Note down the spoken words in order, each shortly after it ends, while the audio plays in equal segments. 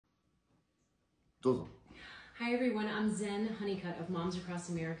どうぞ。 Hi everyone, I'm Zen Honeycutt of Moms Across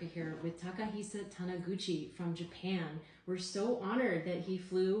America here with Takahisa Taniguchi from Japan. We're so honored that he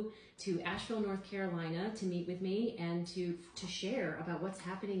flew to Asheville, North Carolina to meet with me and to share about what's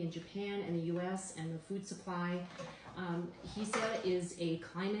happening in Japan and the US and the food supply. Hisa is a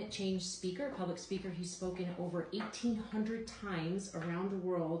climate change speaker, public speaker. He's spoken over 1,800 times around the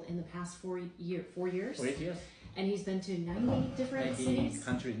world in the past 4 years. 4 years. And he's been to 90 different cities.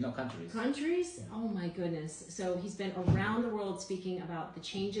 Countries. Countries? Yeah. Oh my goodness. So he's been around the world speaking about the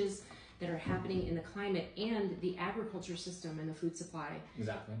changes that are happening in the climate and the agriculture system and the food supply.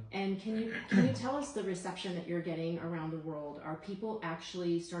 Exactly. And can you tell us the reception that you're getting around the world? Are people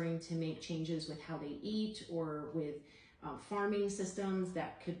actually starting to make changes with how they eat or with farming systems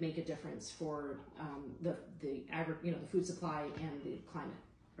that could make a difference for the food supply and the climate?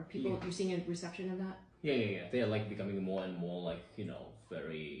 Are people, you're seeing a reception of that? Yeah. They are like becoming more and more like,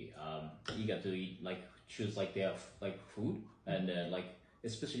 very eager to eat, like choose like their like food, and like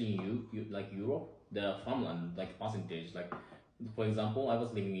especially in Europe, the farmland like percentage, like for example, I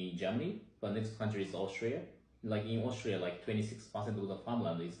was living in Germany, but next country is Austria. Like in Austria, like 26% of the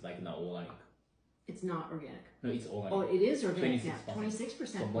farmland is like now organic. It's not organic. No, it's organic. Oh, it is organic 26%. now. 26%.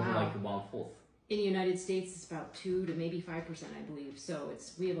 So Wow. more like 1/4. In the United States, it's about 2 to maybe 5%, I believe. So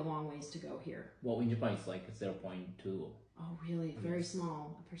we have a long ways to go here. Well, in Japan, it's like 0.2. Oh, really? Very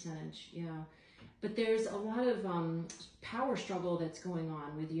small percentage, yeah. But there's a lot of power struggle that's going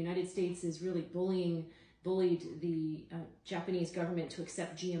on with the United States is really bullied the Japanese government to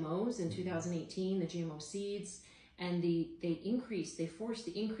accept GMOs in 2018, the GMO seeds, and they forced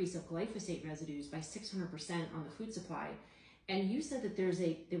the increase of glyphosate residues by 600% on the food supply. And you said that there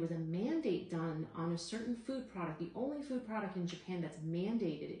was a mandate done on a certain food product, the only food product in Japan that's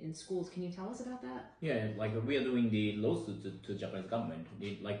mandated in schools. Can you tell us about that? Yeah, like we are doing the lawsuit to Japanese government.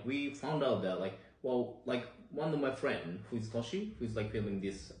 Like we found out that like one of my friend who is Toshi, who is like filming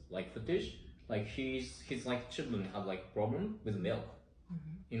this like footage, like his like children had like problem with milk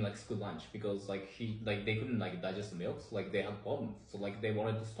in like school lunch because like they couldn't like digest the milk, so like they had problems. So like they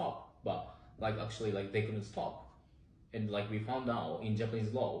wanted to stop, but like actually like they couldn't stop. And like we found out in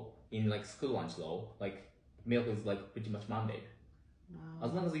Japanese law, in like school lunch law, like milk is like pretty much mandated. Wow.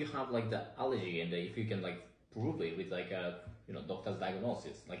 As long as you have like the allergy and if you can like prove it with like a doctor's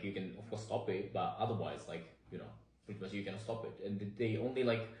diagnosis, like you can of course stop it, but otherwise like pretty much you can stop it. And the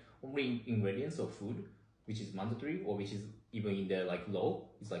only ingredients of food which is mandatory or which is even in the like law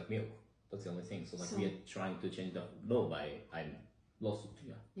is like milk. That's the only thing. So we are trying to change the law by lawsuit.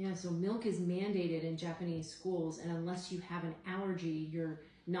 Yeah, so milk is mandated in Japanese schools, and unless you have an allergy, you're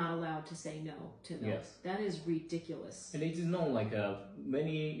not allowed to say no to milk. Yes. That is ridiculous. And it is known like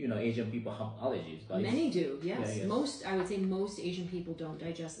many Asian people have allergies. But many do, yes. Yeah. I would say most Asian people don't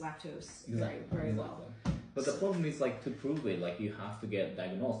digest lactose very well. But the problem is like to prove it, like you have to get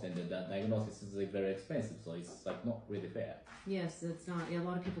diagnosed, and that diagnosis is like very expensive, so it's like not really fair. Yes, it's not. Yeah, a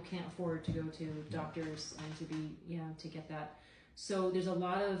lot of people can't afford to go to doctors and to get that. So there's a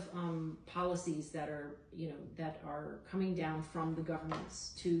lot of policies that are coming down from the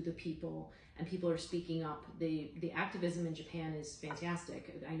governments to the people, and people are speaking up. The activism in Japan is fantastic.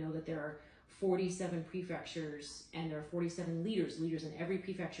 I know that there are 47 prefectures and there are 47 leaders in every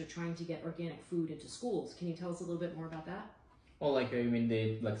prefecture trying to get organic food into schools. Can you tell us a little bit more about that? Well, like you mean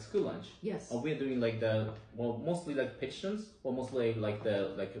the like school lunch? Yes. We're doing like mostly like petitions, or mostly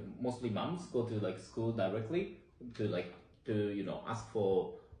mostly moms go to like school directly to ask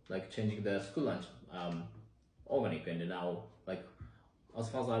for like changing the school lunch organic. And now like as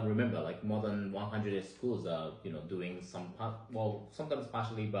far as I remember, like more than 100 schools are doing sometimes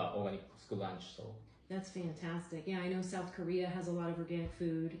partially but organic school lunch. So that's fantastic. Yeah, I know South Korea has a lot of organic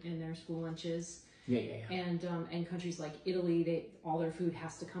food in their school lunches. Yeah. And countries like Italy, all their food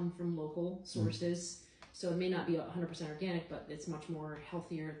has to come from local sources. So it may not be 100% organic, but it's much more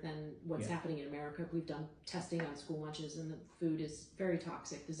healthier than what's happening in America. We've done testing on school lunches, and the food is very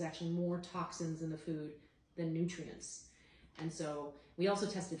toxic. There's actually more toxins in the food than nutrients. And so we also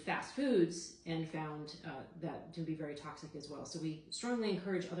tested fast foods and found that to be very toxic as well. So we strongly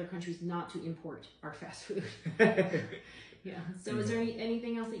encourage other countries not to import our fast food. Yeah. So is there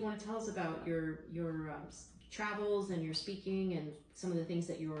anything else that you want to tell us about your travels and your speaking and some of the things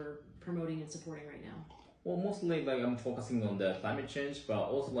that you're promoting and supporting right now? Well, mostly like I'm focusing on the climate change, but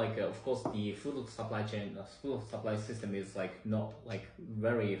also like of course the food supply chain, food supply system is like not like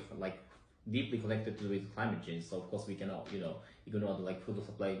very like deeply connected with climate change. So of course we cannot ignore the like food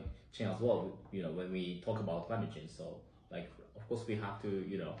supply chain as well. When we talk about climate change. So like of course we have to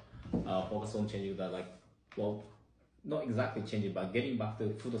focus on changing the not exactly changing, but getting back the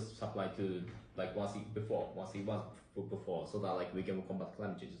food supply to like once it was before, so that like we can combat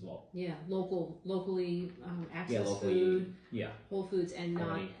climate change as well. Yeah, locally access locally, food, yeah, whole foods, and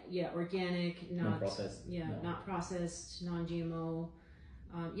not Organic. organic, not Non-processed, not processed, non-GMO.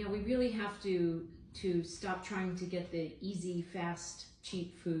 We really have to stop trying to get the easy, fast,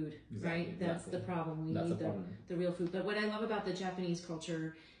 cheap food. Right, that's the problem. We need the real food. But what I love about the Japanese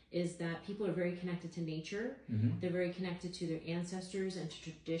culture is that people are very connected to nature. They're very connected to their ancestors and to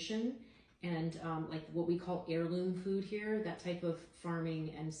tradition. And like what we call heirloom food here, that type of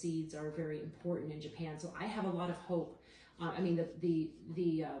farming and seeds are very important in Japan. So I have a lot of hope.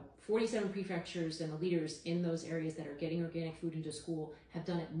 The 47 prefectures and the leaders in those areas that are getting organic food into school have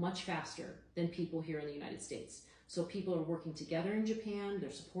done it much faster than people here in the United States. So people are working together in Japan.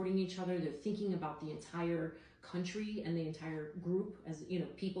 They're supporting each other. They're thinking about the entire country and the entire group as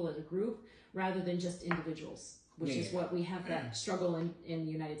people as a group rather than just individuals. Which is what we have that struggle in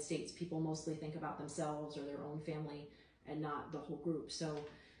the United States. People mostly think about themselves or their own family and not the whole group. So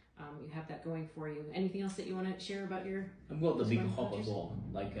you have that going for you. Anything else that you want to share about your? Well, the big hope as well.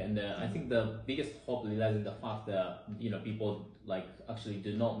 I think the biggest hope lies in the fact that people like actually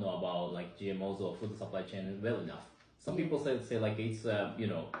do not know about like GMOs or food supply chain well enough. Some people say like it's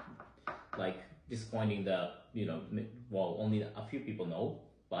like disappointing that only a few people know.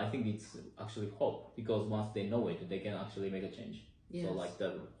 But I think it's actually hope, because once they know it, they can actually make a change. Yes. So like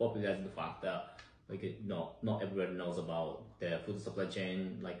the hope is the fact that not everybody knows about the food supply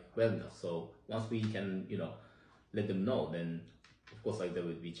chain like well enough. So once we can let them know, then of course like there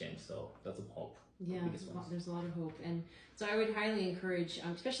will be change. So that's a hope. Yeah, there's a lot of hope, and so I would highly encourage,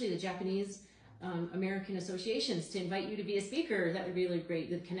 especially the Japanese American associations, to invite you to be a speaker. That would be really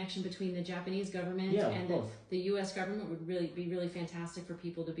great. The connection between the Japanese government and the U.S. government would be really fantastic for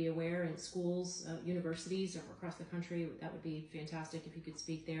people to be aware, in schools, universities across the country. That would be fantastic if you could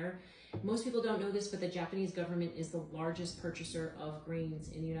speak there. Most people don't know this, but the Japanese government is the largest purchaser of grains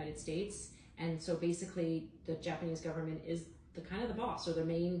in the United States, and so basically the Japanese government is the kind of the boss or the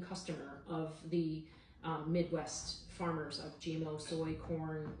main customer of the Midwest farmers of GMO, soy,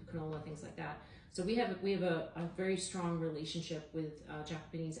 corn, canola, things like that. So we have a very strong relationship with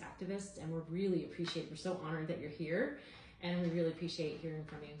Japanese activists, and we're so honored that you're here, and we really appreciate hearing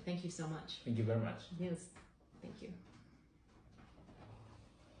from you. Thank you so much. Thank you very much. Yes, thank you.